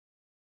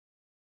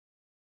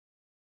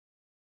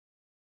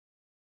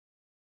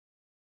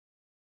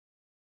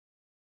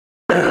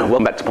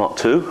Welcome back to part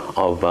 2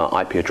 of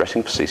IP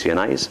addressing for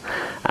CCNAs.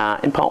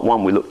 In part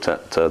 1 we looked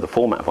at the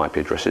format of IP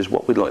addresses.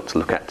 What we'd like to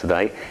look at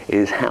today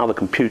is how the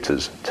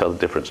computers tell the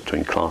difference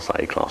between Class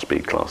A, Class B,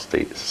 Class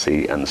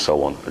C and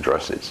so on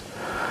addresses.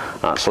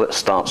 So let's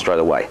start straight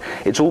away.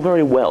 It's all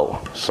very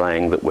well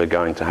saying that we're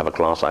going to have a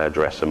Class A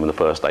address and the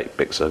first 8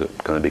 bits are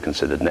going to be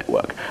considered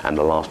network and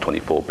the last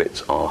 24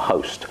 bits are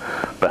host.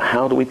 But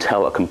how do we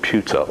tell a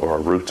computer or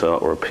a router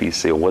or a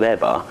PC or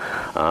whatever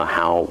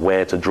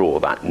where to draw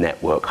that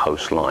network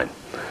host line?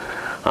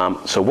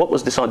 So what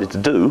was decided to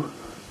do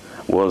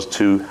was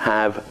to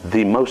have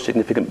the most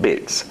significant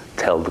bits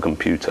tell the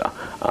computer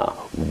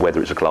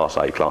whether it's a Class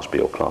A, Class B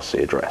or Class C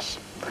address.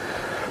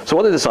 So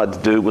what they decided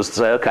to do was to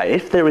say, okay,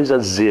 if there is a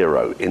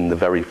 0 in the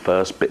very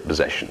first bit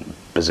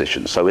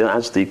position, so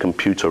as the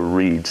computer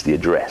reads the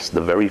address, the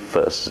very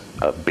first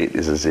bit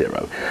is a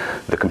 0,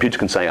 the computer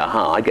can say,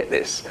 aha, I get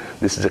this.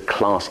 This is a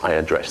Class A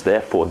address.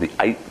 Therefore, the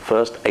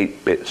first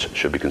 8 bits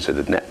should be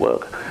considered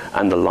network,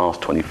 and the last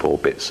 24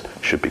 bits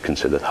should be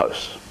considered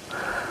host.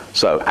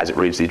 So as it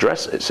reads the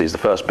address, it sees the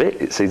first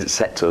bit, it sees it's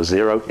set to a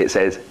 0, it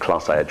says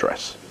Class A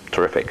address.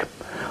 Terrific.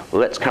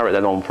 Let's carry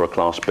that on for a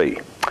Class B.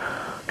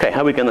 Okay,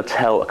 how are we going to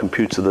tell a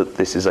computer that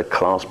this is a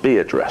Class B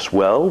address?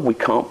 Well, we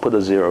can't put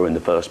a 0 in the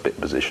first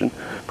bit position,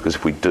 because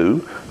if we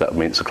do, that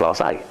means it's a Class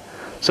A.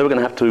 So we're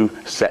going to have to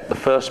set the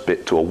first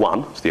bit to a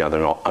 1, it's the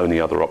only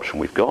other option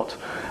we've got,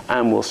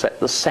 and we'll set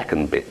the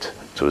second bit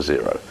to a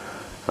 0.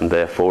 And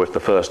therefore, if the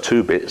first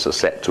 2 bits are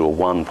set to a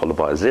 1 followed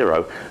by a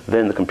 0,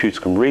 then the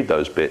computer can read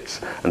those bits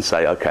and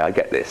say, okay, I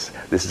get this.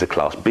 This is a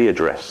Class B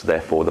address,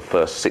 therefore the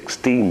first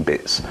 16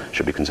 bits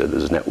should be considered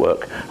as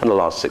network, and the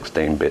last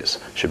 16 bits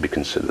should be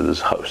considered as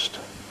host.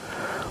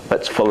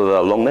 Let's follow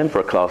that along then for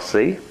a Class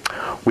C.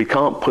 We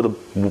can't put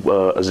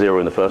a 0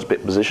 in the first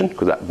bit position,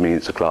 because that would mean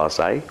it's a Class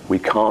A. We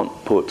can't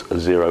put a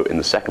 0 in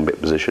the second bit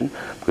position,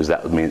 because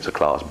that would mean it's a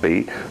Class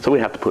B. So we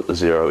have to put the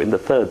 0 in the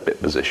third bit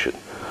position.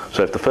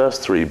 So if the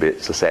first 3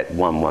 bits are set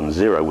 1, 1,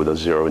 0 with a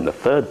 0 in the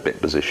third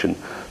bit position,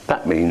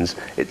 that means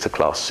it's a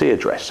Class C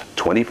address,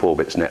 24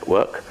 bits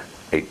network,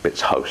 8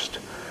 bits host.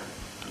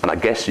 And I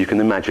guess you can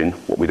imagine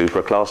what we do for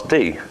a Class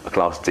D. A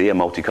Class D, a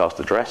multicast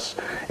address,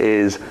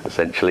 is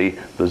essentially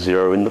the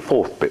 0 in the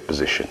 4th bit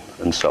position,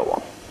 and so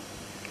on.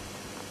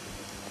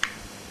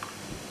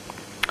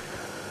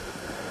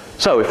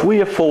 So if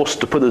we are forced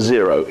to put a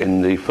 0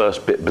 in the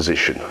first bit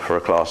position for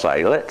a Class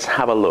A, let's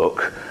have a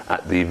look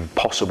at the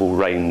possible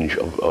range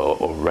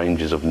or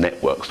ranges of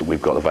networks that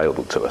we've got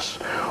available to us.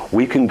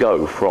 We can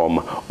go from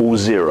all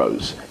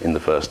 0s in the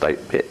first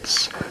 8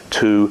 bits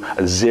to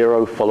a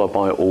 0 followed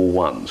by all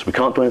 1s. We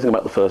can't do anything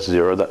about the first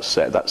 0, that's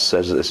set, that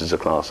says that this is a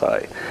Class A.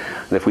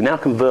 And if we now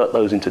convert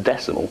those into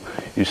decimal,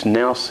 you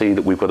now see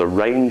that we've got a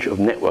range of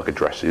network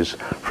addresses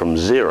from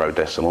 0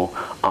 decimal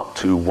up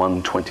to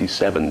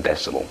 127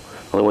 decimal.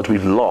 In other words,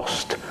 we've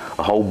lost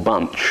a whole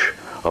bunch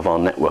of our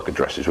network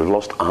addresses. We've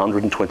lost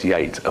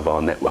 128 of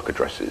our network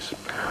addresses.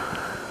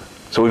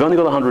 So we've only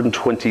got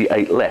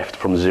 128 left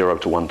from 0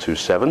 to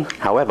 127.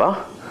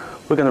 However,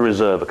 we're going to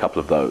reserve a couple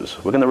of those.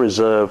 We're going to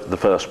reserve the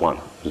first one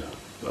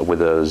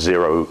with a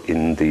 0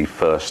 in the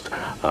first,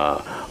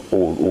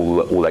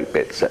 all 8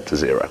 bits set to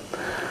 0.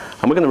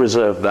 And we're going to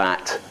reserve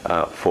that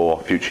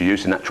for future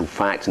use. In actual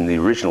fact, in the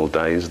original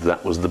days,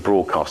 that was the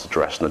broadcast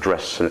address. An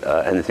address,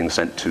 anything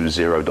sent to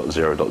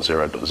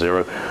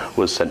 0.0.0.0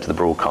 was sent to the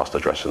broadcast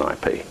address in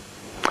IP.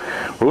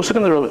 We're also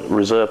going to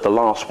reserve the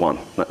last one.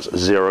 That's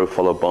 0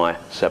 followed by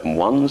 7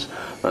 1s.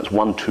 That's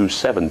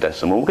 127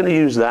 decimal. We're going to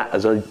use that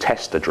as a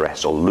test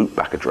address or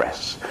loopback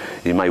address.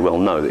 You may well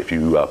know that if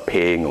you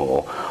ping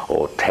or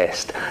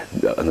test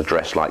an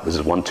address like this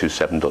is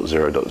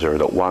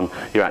 127.0.0.1,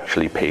 you're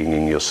actually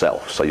pinging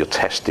yourself. So you're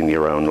testing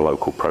your own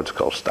local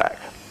protocol stack.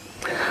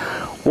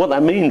 What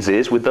that means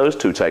is, with those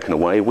 2 taken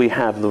away, we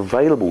have the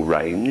available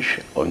range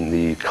on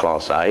the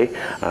Class A,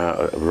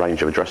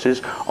 range of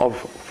addresses, of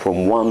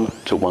from 1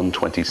 to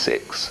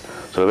 126.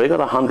 So we've got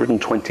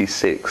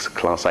 126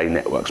 Class A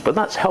networks, but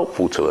that's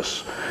helpful to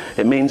us.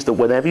 It means that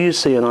whenever you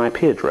see an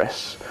IP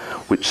address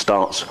which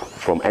starts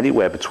from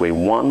anywhere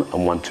between 1 and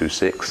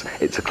 126,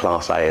 it's a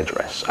Class A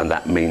address, and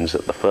that means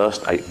that the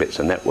first 8 bits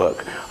are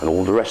network and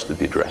all the rest of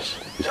the address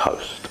is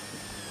host.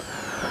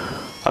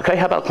 Okay,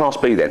 how about Class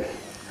B then?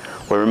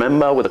 Well,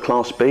 remember, with a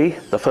Class B,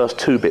 the first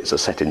 2 bits are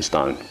set in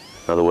stone.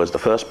 In other words, the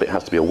first bit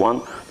has to be a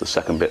 1, the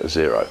second bit a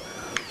 0.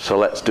 So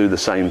let's do the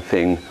same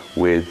thing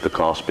with the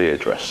Class B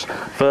address.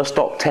 First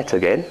octet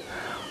again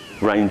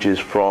ranges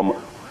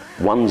from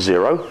 10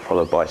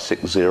 followed by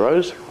 6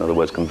 zeros. In other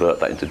words, convert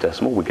that into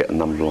decimal, we get a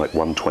number like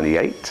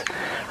 128.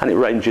 And it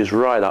ranges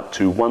right up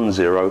to 10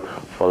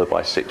 followed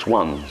by 6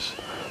 1s.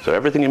 So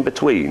everything in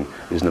between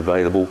is an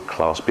available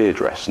Class B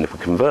address. And if we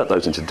convert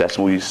those into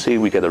decimal, you see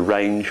we get a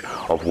range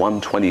of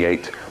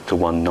 128 to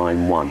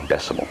 191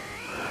 decimal.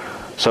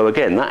 So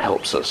again, that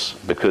helps us,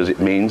 because it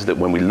means that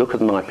when we look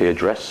at an IP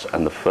address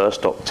and the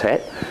first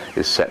octet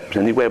is set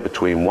anywhere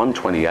between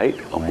 128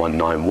 and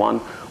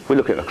 191, we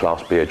look at a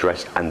Class B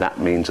address, and that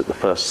means that the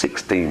first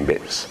 16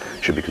 bits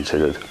should be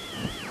considered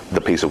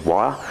the piece of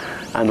wire,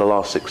 and the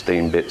last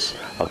 16 bits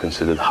are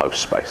considered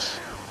host space.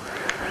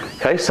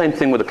 Okay, same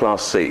thing with the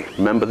Class C.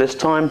 Remember this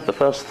time, the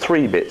first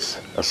 3 bits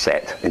are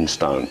set in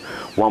stone.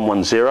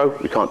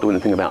 110, we can't do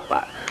anything about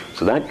that.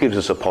 So that gives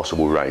us a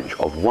possible range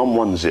of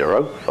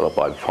 110 followed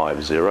by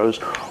 5 zeros,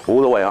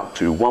 all the way up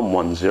to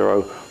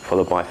 110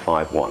 followed by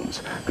 5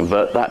 ones.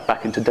 Convert that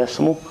back into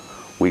decimal,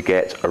 we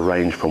get a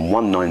range from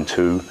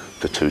 192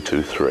 to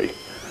 223.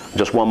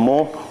 Just one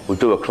more, we'll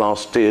do a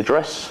Class D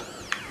address.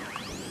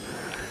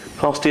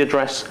 Class D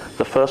address,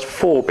 the first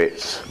 4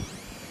 bits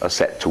are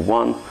set to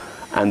 1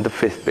 and the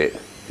 5th bit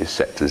is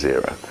set to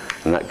 0.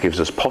 And that gives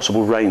us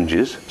possible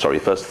ranges, sorry,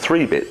 the first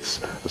 3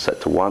 bits are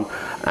set to 1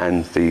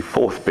 and the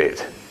 4th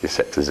bit is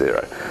set to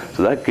 0.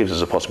 So that gives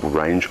us a possible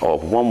range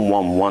of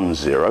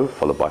 1110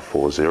 followed by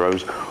 4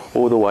 zeros,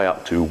 all the way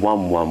up to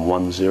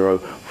 1110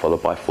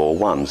 followed by 4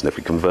 ones. And if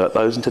we convert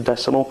those into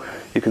decimal,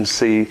 you can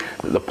see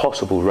that the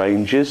possible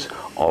ranges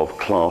of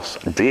Class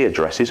D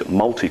addresses,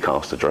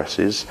 multicast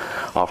addresses,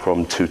 are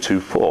from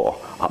 224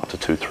 up to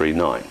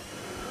 239.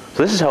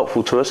 So this is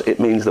helpful to us.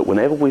 It means that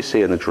whenever we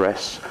see an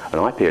address,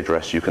 an IP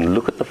address, you can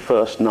look at the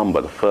first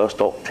number, the first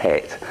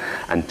octet,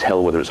 and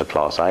tell whether it's a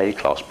Class A,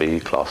 Class B,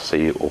 Class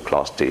C, or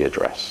Class D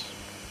address.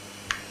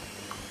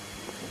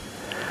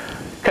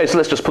 Okay, so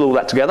let's just put all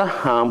that together.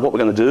 What we're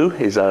going to do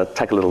is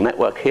take a little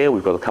network here.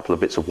 We've got a couple of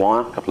bits of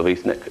wire, a couple of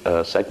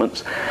Ethernet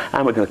segments,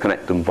 and we're going to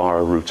connect them via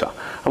a router.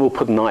 And we'll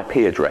put an IP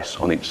address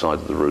on each side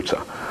of the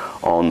router.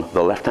 On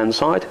the left-hand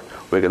side,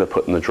 we're going to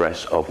put an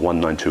address of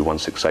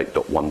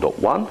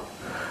 192.168.1.1.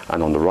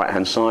 And on the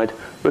right-hand side,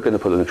 we're going to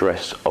put an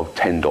address of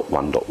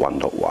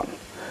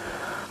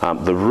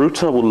 10.1.1.1. The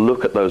router will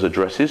look at those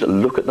addresses,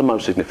 look at the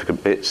most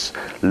significant bits,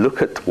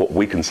 look at what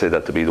we consider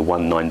to be the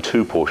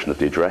 192 portion of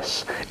the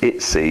address.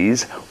 It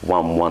sees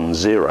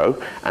 110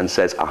 and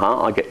says,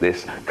 aha, I get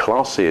this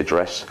Class C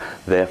address,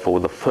 therefore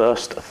the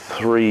first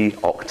 3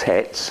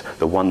 octets,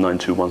 the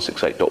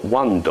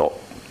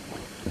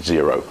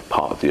 192.168.1.0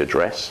 part of the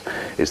address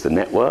is the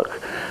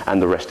network, and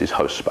the rest is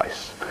host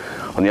space.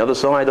 On the other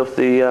side of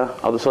the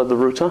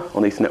router,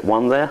 on Ethernet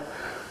 1 there,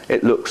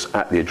 it looks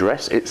at the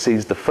address, it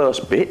sees the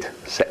first bit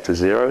set to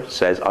 0,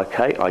 says,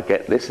 okay, I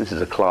get this, this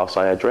is a Class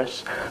A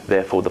address,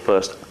 therefore the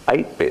first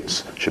 8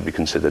 bits should be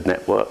considered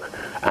network,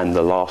 and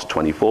the last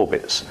 24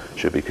 bits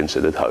should be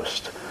considered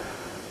host.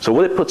 So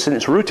what it puts in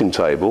its routing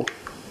table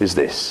is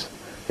this.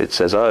 It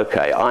says,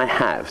 okay, I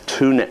have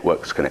 2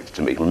 networks connected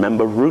to me.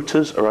 Remember,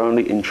 routers are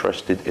only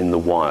interested in the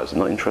wires,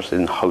 not interested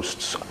in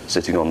hosts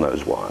sitting on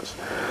those wires.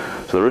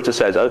 So the router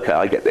says, okay,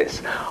 I get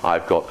this.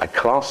 I've got a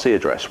Class C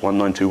address,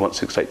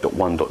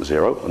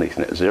 192.168.1.0 on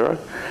Ethernet 0,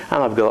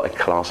 and I've got a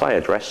Class A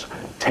address,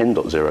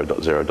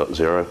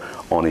 10.0.0.0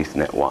 on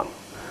Ethernet 1.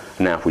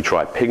 Now, if we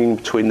try pinging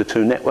between the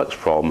 2 networks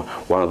from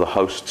one of the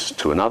hosts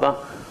to another,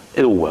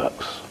 it all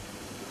works.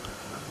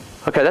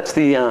 Okay, that's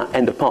the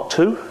end of part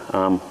 2.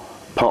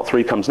 Part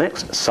 3 comes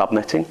next,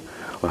 subnetting.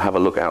 We'll have a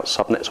look at how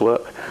subnets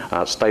work.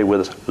 Stay with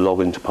us,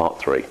 log into part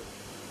 3.